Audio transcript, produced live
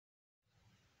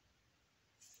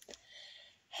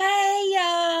Hey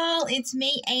y'all, it's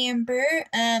me, Amber.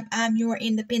 I'm your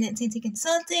independent scentsy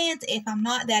consultant. If I'm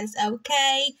not, that is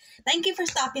okay. Thank you for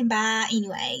stopping by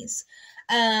anyways.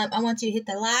 I want you to hit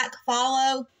the like,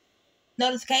 follow,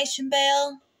 notification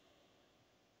bell,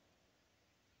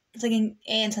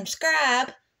 and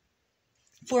subscribe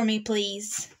for me,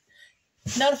 please.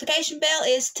 Notification bell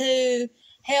is to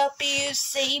help you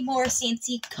see more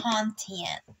scentsy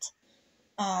content.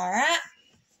 Alright.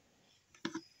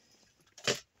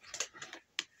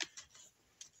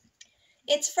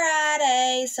 It's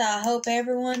Friday, so I hope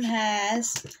everyone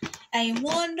has a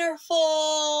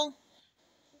wonderful,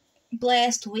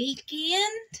 blessed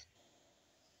weekend.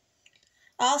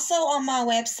 Also on my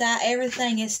website,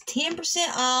 everything is 10%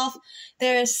 off.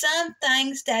 There are some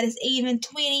things that is even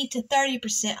 20 to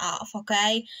 30% off,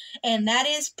 okay? And that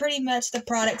is pretty much the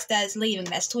products that is leaving.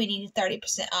 That's 20 to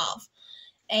 30% off.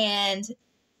 And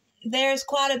there's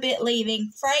quite a bit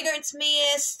leaving. Fragrance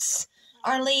mists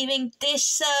are leaving, dish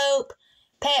soap,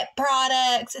 pet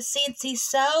products, Scentsy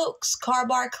soaks, car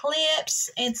bar clips,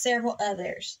 and several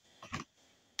others.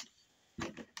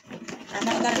 I'm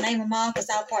not going to name them all because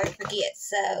I'll probably forget.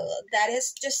 So that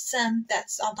is just some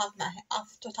that's off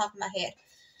the top of my head.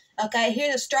 Okay,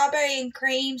 here's the strawberries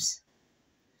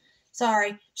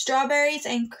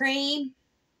and cream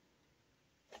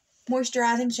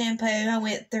moisturizing shampoo I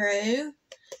went through.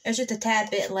 There's just a tad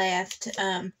bit left.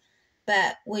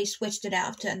 But we switched it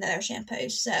out to another shampoo,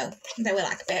 so that we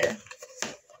like better.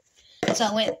 So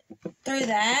I went through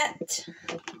that.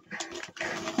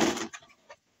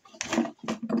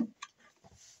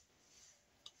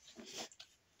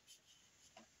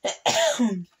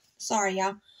 Sorry,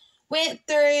 y'all. Went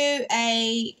through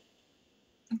a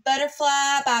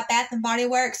Butterfly by Bath & Body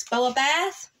Works Boa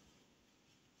Bath.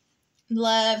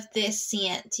 Love this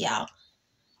scent, y'all.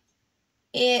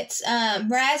 It's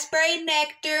raspberry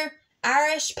nectar,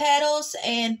 Irish petals,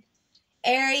 and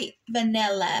airy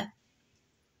vanilla.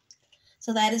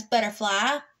 So that is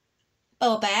Butterfly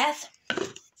Boa Bath.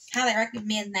 Highly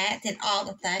recommend that and all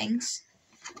the things.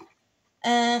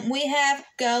 We have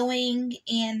going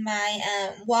in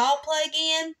my wall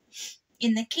plug-in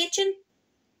in the kitchen.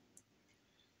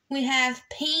 We have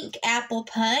pink apple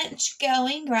punch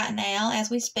going right now as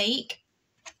we speak.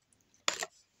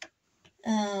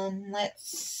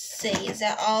 Let's see, is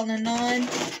that all in on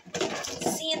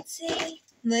Scentsy?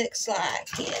 Looks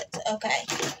like it. Okay.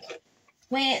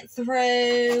 Went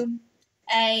through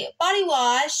a body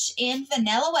wash in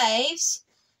Vanilla Waves.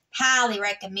 Highly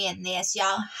recommend this,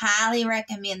 y'all. Highly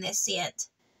recommend this scent.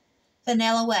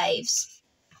 Vanilla Waves.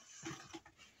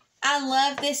 I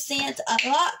love this scent a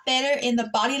lot better in the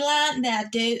body line than I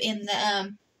do in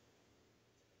the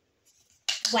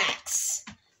wax.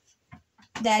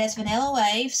 That is Vanilla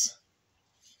Waves.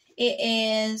 It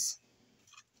is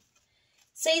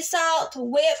sea salt,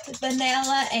 whipped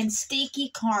vanilla, and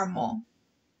sticky caramel.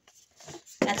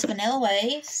 That's Vanilla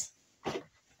Waves.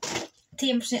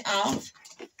 10% off.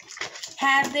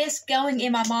 Have this going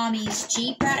in my mommy's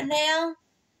Jeep right now.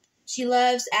 She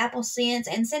loves apple scents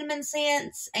and cinnamon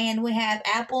scents. And we have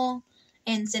apple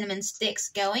and cinnamon sticks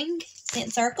going.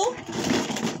 Scent circle.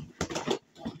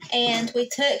 And we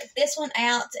took this one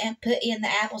out and put in the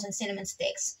apples and cinnamon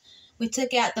sticks. We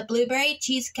took out the blueberry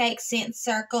cheesecake scent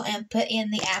circle and put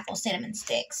in the apple cinnamon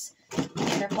sticks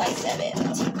in place of it.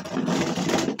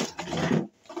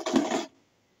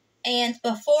 And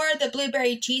before the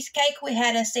blueberry cheesecake, we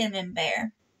had a cinnamon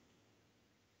bear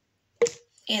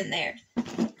in there.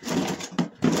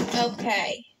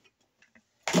 Okay.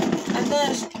 I'm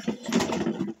going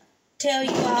to tell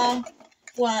you all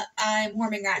what I'm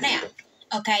warming right now.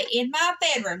 Okay, in my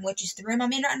bedroom, which is the room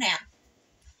I'm in right now,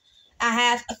 I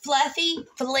have a fluffy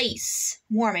fleece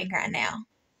warming right now.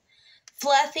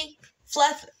 Fluffy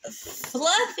fleece,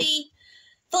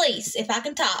 if I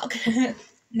can talk.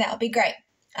 That would be great.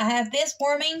 I have this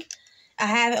warming. I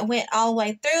haven't went all the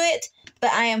way through it,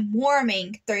 but I am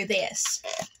warming through this.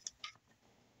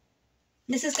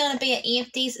 This is going to be an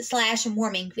empties /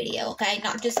 warming video, okay?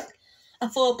 Not just a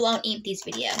full-blown empties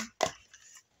video.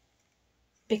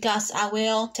 Because I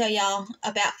will tell y'all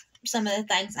about some of the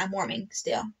things I'm warming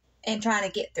still and trying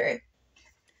to get through.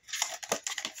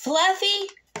 Fluffy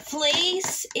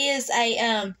Fleece is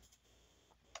a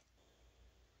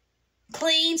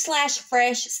clean /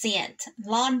 fresh scent.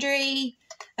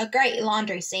 A great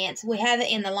laundry scent. We have it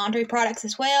in the laundry products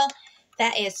as well.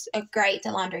 That is a great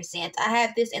laundry scent. I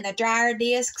have this in the dryer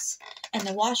discs and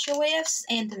the washer whiffs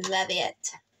and love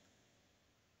it.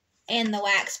 In the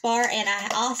wax bar, and I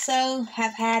also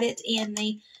have had it in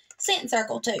the scent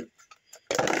circle too.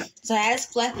 So that is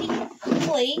Fluffy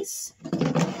Fleece.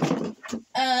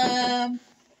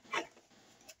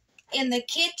 In the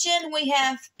kitchen, we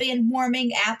have been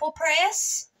warming apple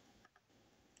press.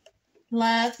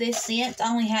 Love this scent.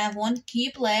 I only have 1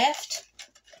 cube left.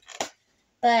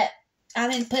 But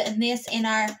I've been putting this in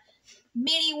our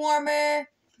mini warmer,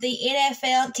 the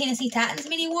NFL Tennessee Titans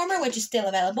mini warmer, which is still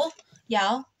available.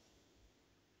 Y'all,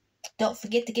 don't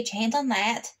forget to get your hands on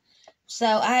that. So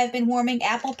I have been warming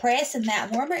apple press in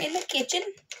that warmer in the kitchen,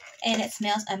 and it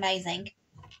smells amazing.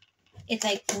 It's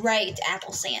a great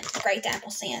apple scent. Great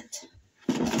apple scent.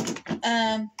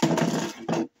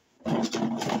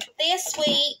 This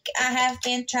week, I have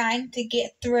been trying to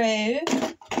get through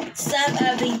some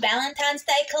of the Valentine's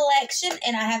Day collection,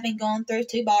 and I have been going through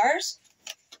 2 bars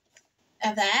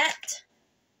of that.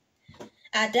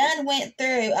 I done went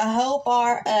through a whole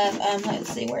bar of, let's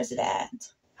see, where's it at?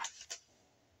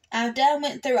 I done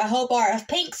went through a whole bar of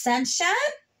Pink Sunshine.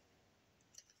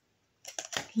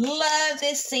 Love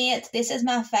this scent. This is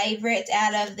my favorite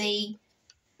out of the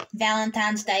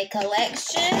Valentine's Day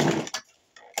collection.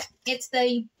 It's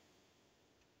the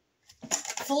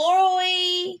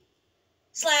floral-y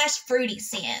 / fruity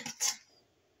scent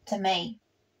to me.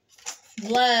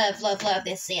 Love, love, love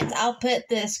this scent. I'll put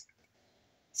this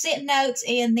scent notes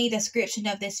in the description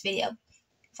of this video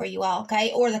for you all,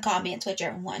 okay? Or the comments,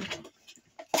 whichever one.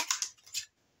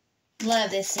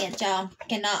 Love this scent, y'all.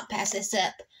 Cannot pass this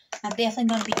up. I'm definitely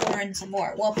going to be ordering some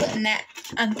more. Well,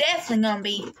 I'm definitely going to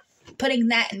be putting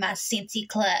that in my Scentsy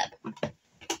Club.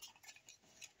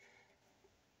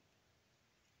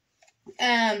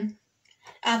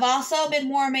 I've also been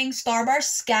warming Starburst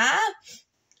Sky.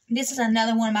 This is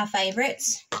another one of my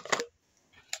favorites.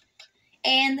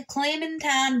 And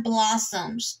Clementine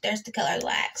Blossoms. There's the color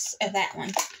wax of that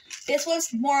one. This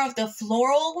one's more of the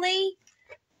florally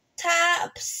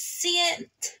type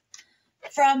scent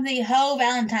from the whole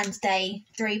Valentine's Day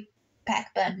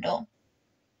 3-pack bundle.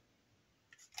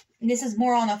 This is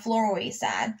more on the floral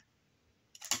side.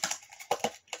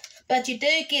 But you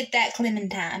do get that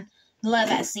Clementine. Love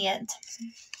that scent.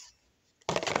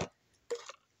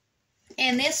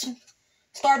 And this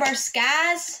Starburst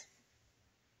Skies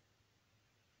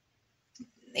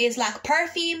is like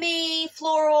perfumey,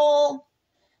 floral.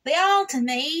 They all, to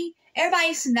me,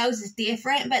 everybody's nose is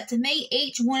different, but to me,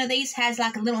 each one of these has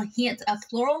like a little hint of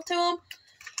floral to them.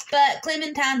 But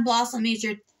Clementine Blossom is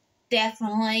your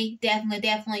definitely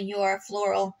your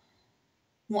floral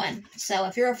one. So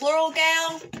if you're a floral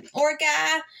gal or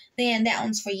guy, then that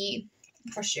one's for you,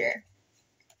 for sure.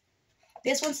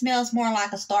 This one smells more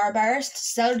like a Starburst.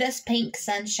 So does Pink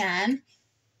Sunshine.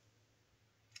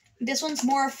 This one's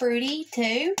more fruity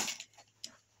too.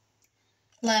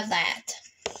 Love that.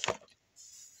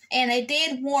 And they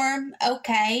did warm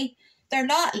okay. They're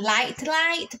not light,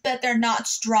 but they're not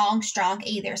strong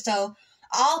either. So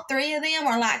all 3 of them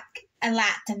are like a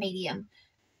light to medium.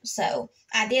 So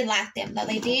I did like them, though.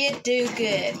 They did do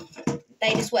good.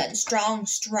 They just wasn't strong.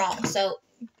 So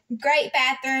great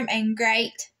bathroom and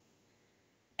great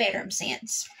bedroom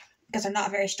scents because they're not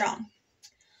very strong.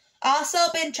 Also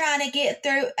been trying to get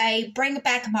through a Bring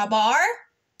Back My Bar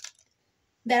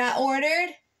that I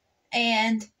ordered,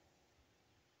 and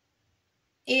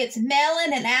it's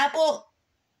melon and apple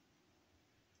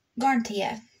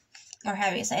garnitia, or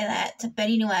however you say that. But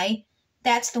anyway,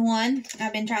 that's the one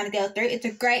I've been trying to go through. It's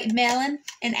a great melon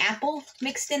and apple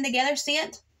mixed in together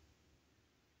scent.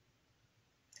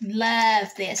 Love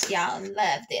this, y'all.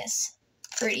 Love this.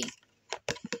 Pretty.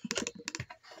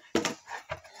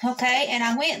 Okay, and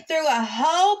I went through a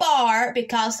whole bar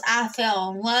because I fell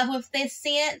in love with this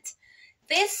scent.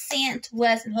 This scent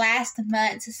was last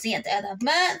month's scent of the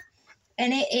month,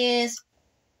 and it is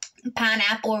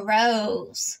Pineapple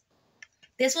Rose.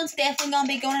 This one's definitely going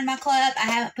to be going in my club. I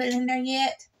haven't put it in there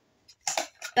yet,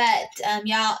 but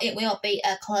y'all, it will be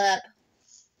a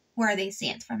club-worthy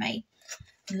scent for me.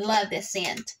 Love this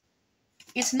scent.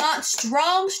 It's not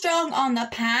strong on the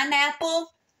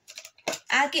pineapple.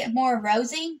 I get more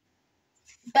rosy,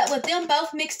 but with them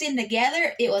both mixed in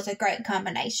together, it was a great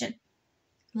combination.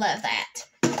 Love that.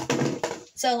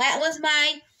 So that was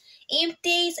my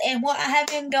empties and what I have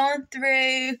been going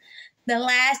through the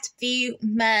last few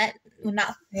months. Well,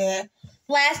 not the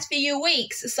last few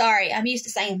weeks. Sorry, I'm used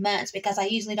to saying months because I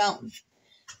usually don't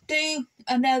do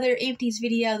another empties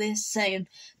video this soon.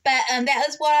 But that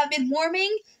is what I've been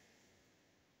warming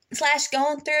 /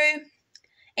 going through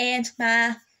and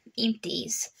my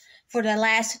empties for the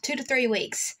last 2 to 3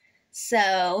 weeks.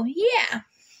 So yeah,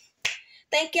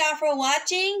 thank y'all for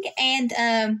watching, and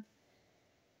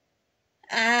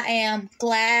I am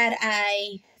glad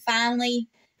I finally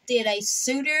did a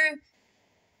sooner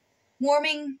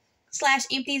warming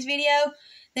 / empties video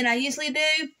than I usually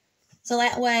do, so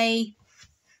that way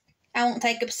I won't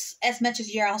take up as much of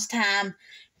y'all's time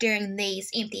during these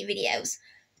empty videos.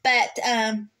 But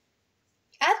I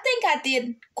think I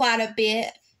did quite a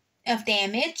bit of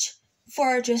damage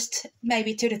for just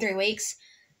maybe 2 to 3 weeks.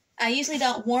 I usually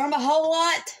don't warm a whole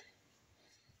lot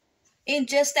in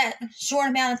just that short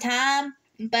amount of time,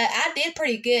 but I did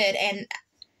pretty good, and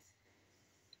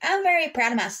I'm very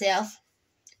proud of myself.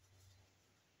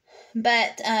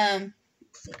 But I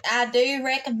do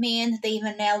recommend the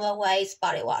Vanilla Waves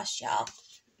body wash, y'all.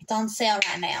 It's on sale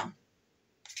right now.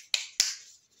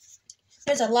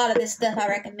 There's a lot of this stuff I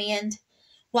recommend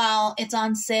while it's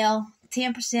on sale.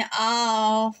 10%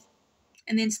 off,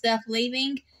 and then stuff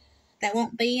leaving that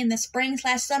won't be in the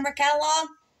spring/summer catalog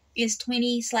is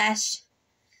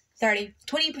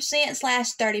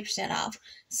 20%/30% off.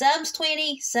 Some's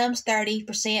 20, some's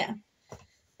 30%.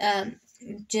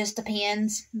 Just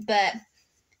depends, but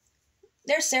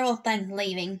there's several things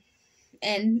leaving,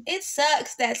 and it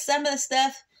sucks that some of the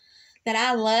stuff that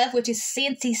I love, which is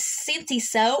Scentsy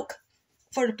soak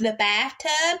for the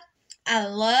bathtub, I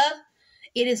love,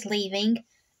 it is leaving.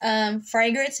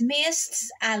 Fragrance mists,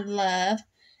 I love,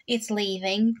 it's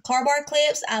leaving. Cardboard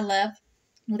clips, I love,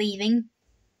 leaving.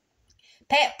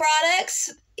 Pet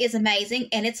products is amazing,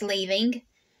 and it's leaving.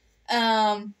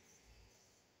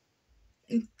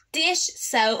 Dish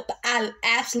soap, I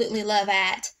absolutely love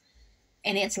that,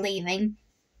 and it's leaving.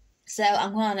 So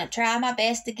I'm going to try my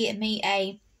best to get me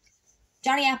a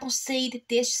Johnny Appleseed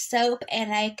dish soap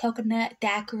and a coconut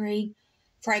daiquiri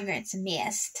fragrance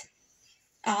mist.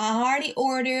 I already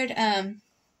ordered,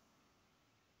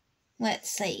 let's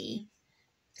see,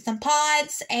 some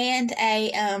pods and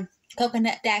a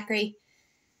coconut daiquiri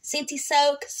Scentsy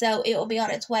soak, so it will be on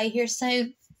its way here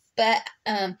soon. But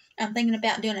I'm thinking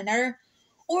about doing another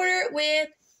order with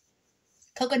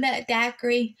coconut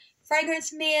daiquiri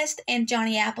fragrance mist and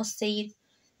Johnny Appleseed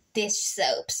dish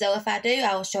soap. So if I do,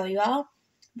 I will show you all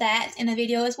that in a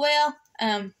video as well.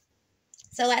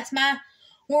 So that's my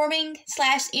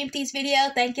warming/empties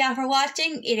video. Thank y'all for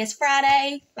watching. It is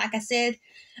Friday, like I said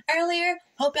earlier.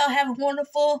 Hope y'all have a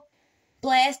wonderful,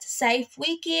 blessed, safe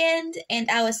weekend, and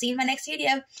I will see you in my next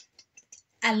video.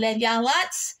 I love y'all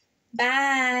lots.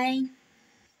 Bye.